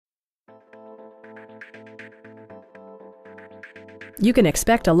You can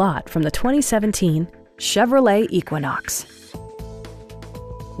expect a lot from the 2017 Chevrolet Equinox.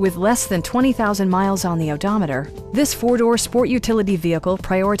 With less than 20,000 miles on the odometer, this four-door sport utility vehicle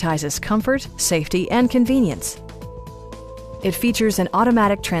prioritizes comfort, safety, and convenience. It features an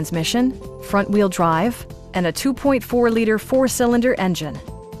automatic transmission, front-wheel drive, and a 2.4-liter four-cylinder engine.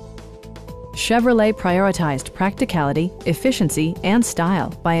 Chevrolet prioritized practicality, efficiency, and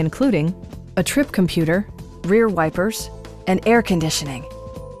style by including a trip computer, rear wipers, and air conditioning.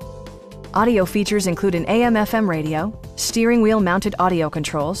 Audio features include an AM/FM radio, steering wheel mounted audio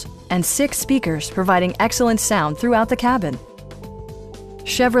controls, and 6 speakers providing excellent sound throughout the cabin.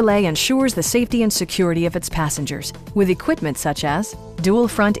 Chevrolet ensures the safety and security of its passengers with equipment such as dual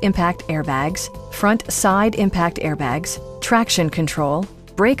front impact airbags, front side impact airbags, traction control,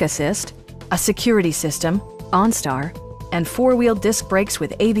 brake assist, a security system, OnStar, and 4-wheel disc brakes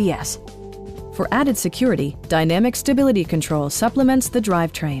with ABS. For added security, dynamic stability control supplements the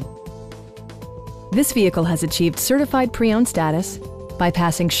drivetrain. This vehicle has achieved certified pre-owned status by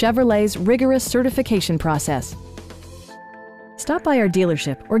passing Chevrolet's rigorous certification process. Stop by our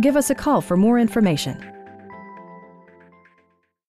dealership or give us a call for more information.